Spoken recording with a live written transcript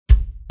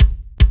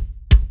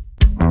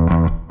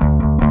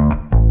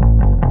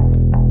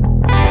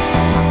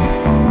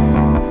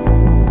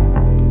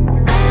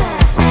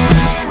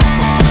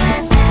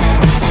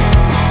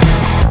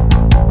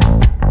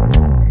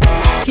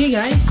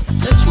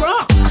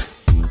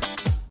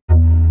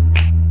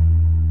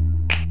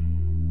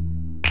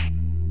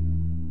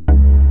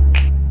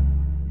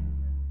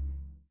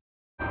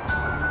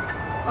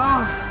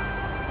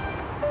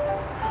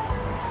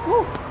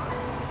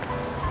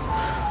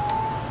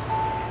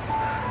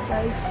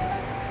guys.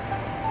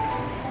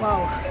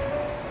 Wow.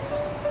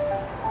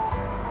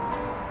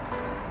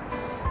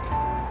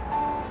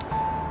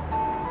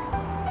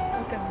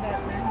 Look at that,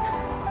 man.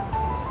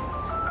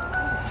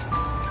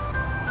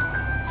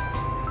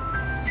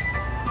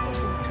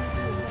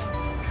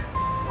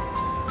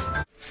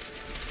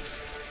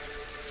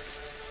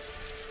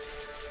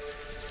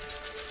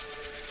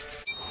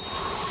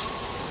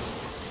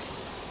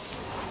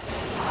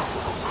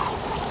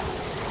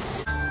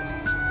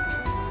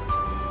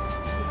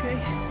 Okay.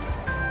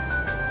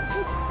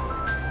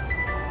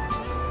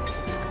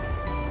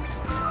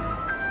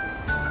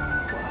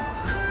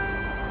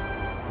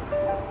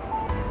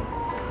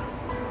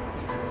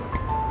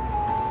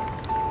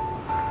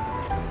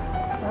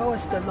 That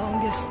was the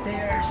longest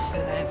stairs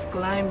that I've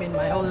climbed in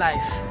my whole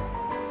life.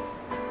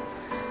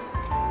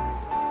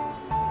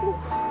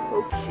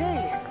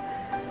 Okay.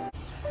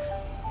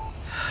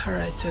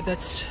 Alright, so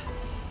that's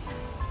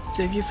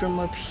the view from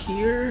up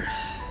here.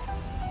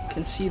 You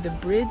can see the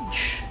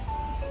bridge.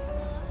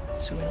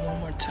 Zoom in one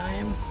more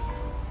time.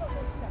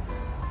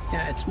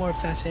 Yeah, it's more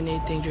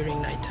fascinating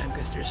during nighttime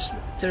because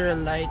there are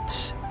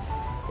lights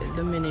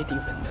illuminating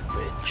from the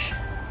bridge.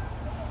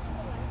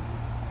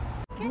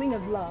 Doing a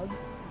vlog.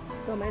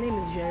 So my name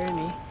is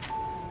Jeremy.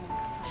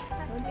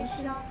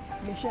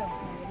 Michelle.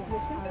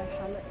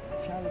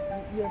 Charlotte.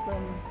 You're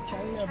from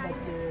China, but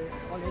you're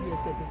already a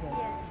citizen.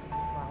 Yes.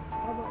 Wow.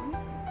 How about you?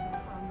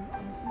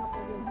 I'm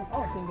Singaporean.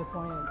 Oh,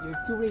 Singaporean.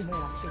 You're touring here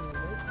actually,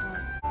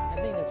 right? I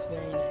think that's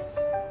very nice.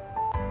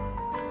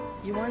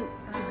 You want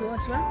to go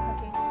as well?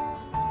 Okay.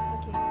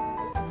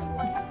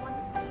 One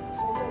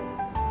solo.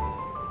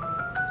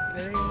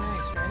 Very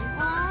nice, right?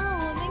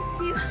 Wow, thank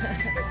you.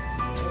 Okay.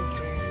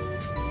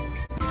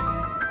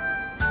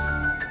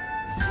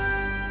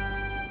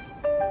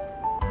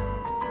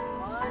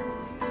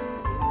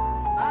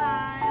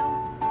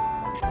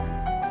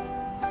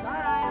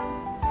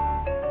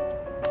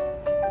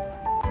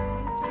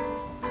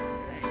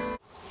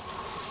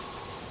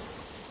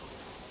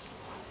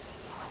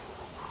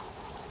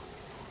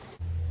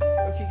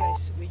 Okay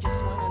guys, we just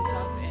went on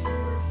top and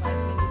we're 5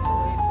 minutes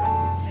away from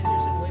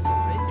Henderson Waves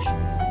Bridge,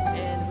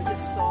 and we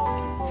just saw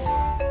people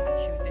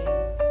shooting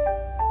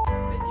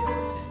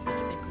videos and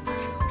shooting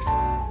commercials.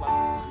 Wow.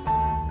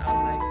 I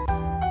was like,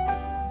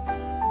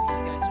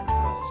 these guys are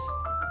pros.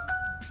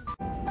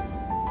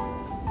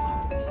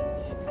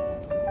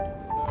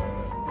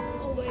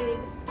 Oh wait.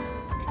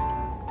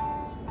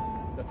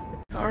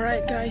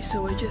 Alright guys, so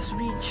we just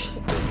reached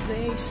the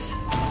place.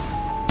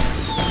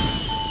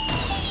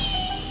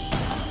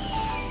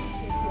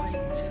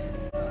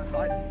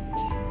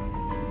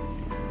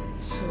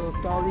 So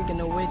probably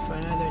gonna wait for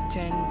another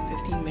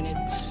 10-15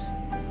 minutes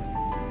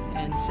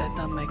and set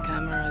up my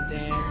camera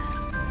there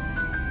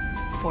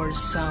for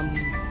some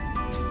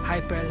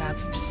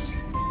hyperlapse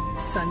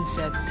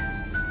sunset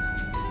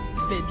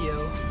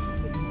video.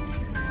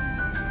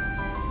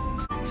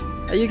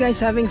 Are you guys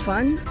having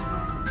fun?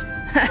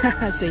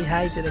 Say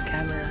hi to the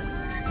camera.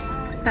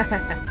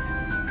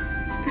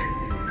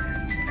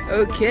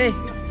 Okay.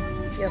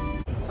 Yep.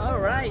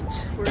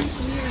 Alright, we're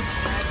here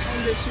at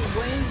Henderson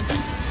Waves.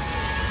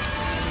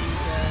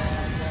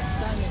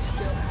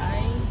 Still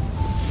high,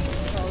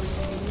 so we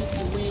need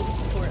to wait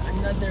for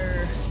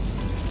another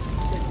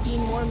 15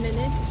 more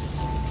minutes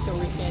so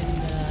we can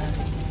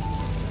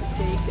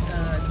take a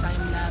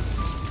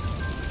time-lapse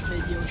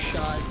video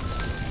shot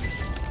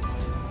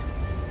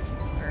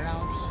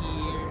around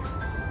here.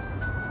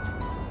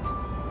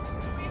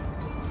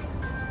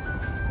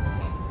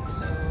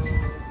 So,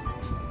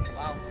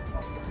 wow,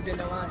 it's been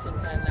a while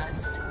since I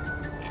last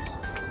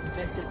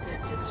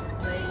visited this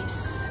place.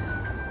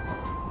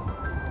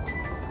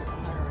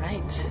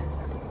 Right.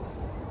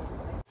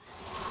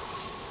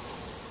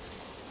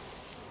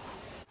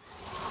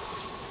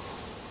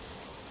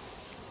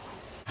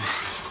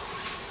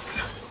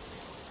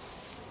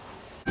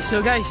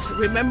 So guys,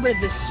 remember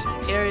this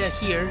area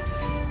here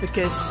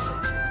because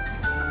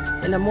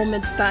in a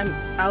moment's time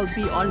I'll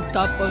be on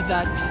top of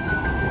that.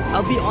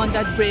 I'll be on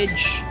that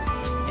bridge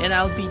and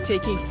I'll be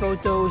taking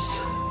photos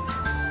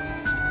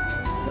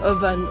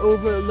of an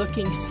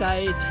overlooking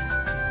side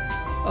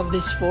of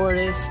this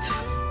forest.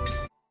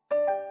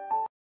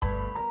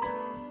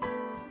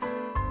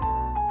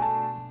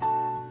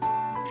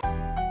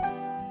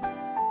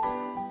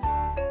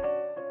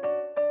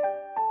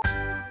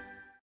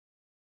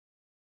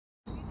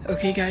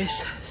 Okay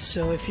guys,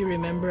 so if you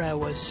remember, I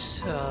was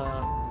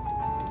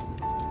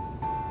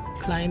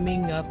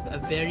climbing up a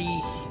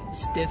very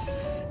stiff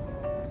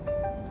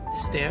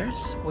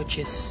stairs, which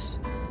is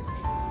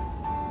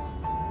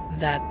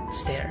that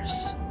stairs.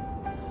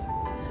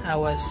 I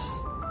was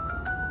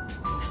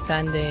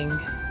standing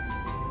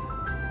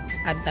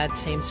at that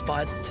same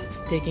spot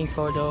taking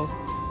photo.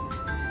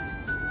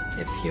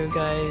 If you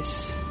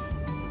guys,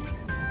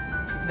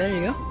 there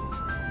you go.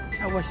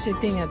 I was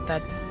sitting at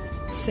that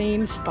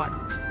same spot.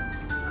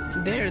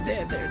 There.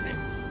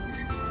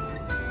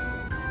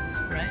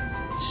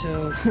 Right?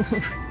 So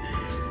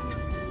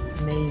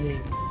amazing.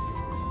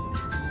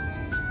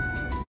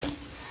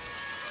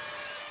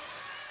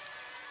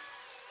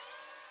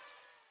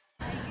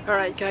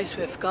 Alright guys,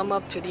 we've come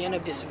up to the end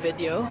of this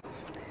video.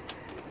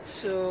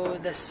 So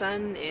the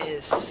sun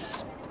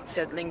is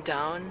settling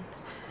down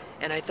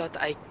and I thought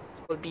I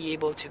will be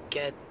able to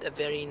get a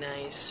very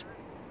nice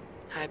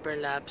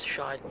hyperlapse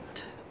shot,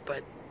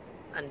 but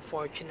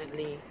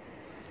unfortunately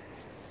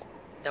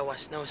there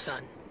was no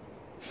sun.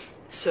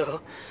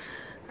 So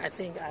I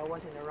think I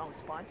was in the wrong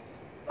spot,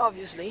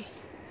 obviously.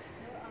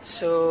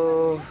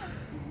 So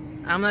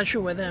I'm not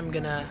sure whether I'm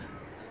gonna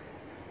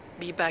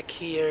be back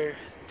here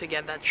to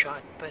get that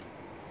shot, but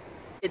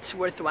it's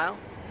worthwhile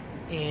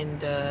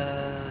and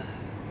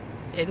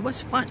it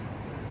was fun.